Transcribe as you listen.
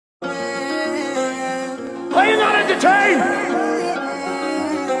Are you not entertained?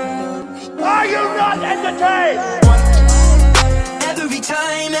 Are you not entertained? Every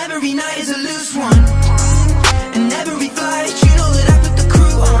time, every night is a loose one. And every flight, you know that I put the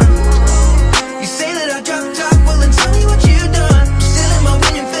crew on. You say that I dropped off, well then tell me what you done. I'm still in my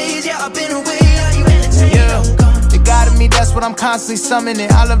winning phase, yeah, I've been away. Are you entertained? Yeah, the God in me, that's what I'm constantly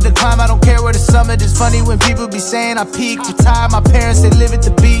summoning. I love the climb, I don't care where the summit. It's funny when people be saying I peak. Retired, my parents, they live at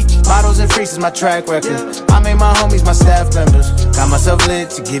the beach. Models and freaks is my track record. I made my homies my staff members. Got myself lit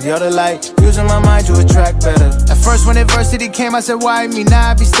to give y'all the light. Using my mind to attract better. At first when adversity came, I said why me?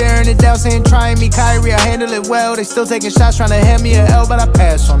 Now I be staring it down saying trying me. Kyrie, I handle it well. They still taking shots trying to hand me an L, but I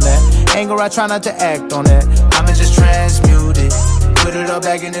pass on that. Anger, I try not to act on that. I'ma just transmute it, put it all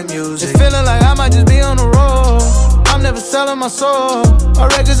back in the music. It's feeling like I might just be on the road. I'm never selling my soul. Our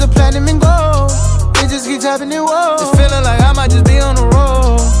records are platinum and gold. It just keeps happening, whoa. It's feeling like I might just be on the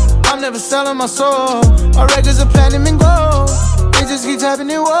road. I'm never selling my soul. Our records are platinum and gold. It just keeps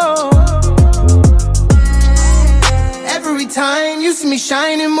happening, whoa. Every time you see me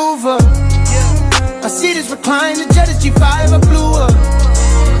shine and move up, I see this recline, the jet is G5, I blew up.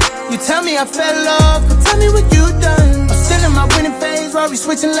 You tell me I fell off, but tell me what you done. I'm still in my winning phase, while we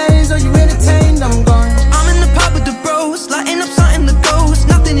switching lanes. Are you entertained? I'm gone. I'm in the pub with the bros, lighting up something that goes.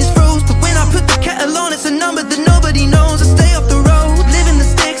 Nothing is froze, but when I put the kettle on, it's a number that nobody knows. I stay off the road, living the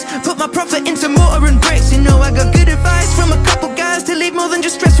sticks, put my profit into mortar and bricks. You know I got good advice from a couple guys to leave more than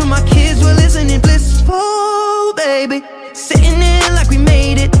just stress for my kids. Well, isn't it blissful, baby? Sitting here like we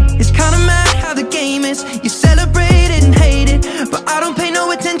made it. It's kinda mad how the game is. You celebrate it and hate it, but I don't pay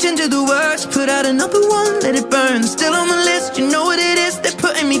no attention to the words. Put out another one, let it burn. Still on the list, you know what it is. They're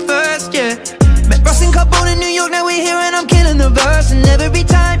putting me first, yeah. Met Russ and Couple in New York, now we're here and I'm killing the verse. And every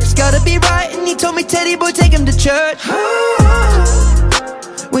time, it's gotta be right. And he told me, Teddy boy, take him to church.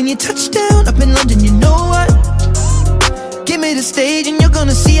 When you touch down up in London, you know what? Give me the stage and you're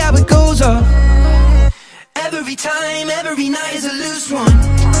gonna see how it goes up. Every time, every night is a loose one.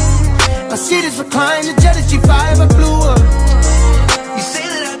 I see this recline, the jet is G5, I blew up. You say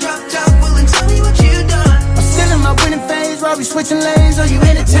that I dropped out, well then tell me what you done. I'm still in my winning phase, while we switching lanes. Are you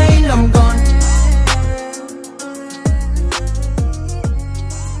entertained? I'm gone.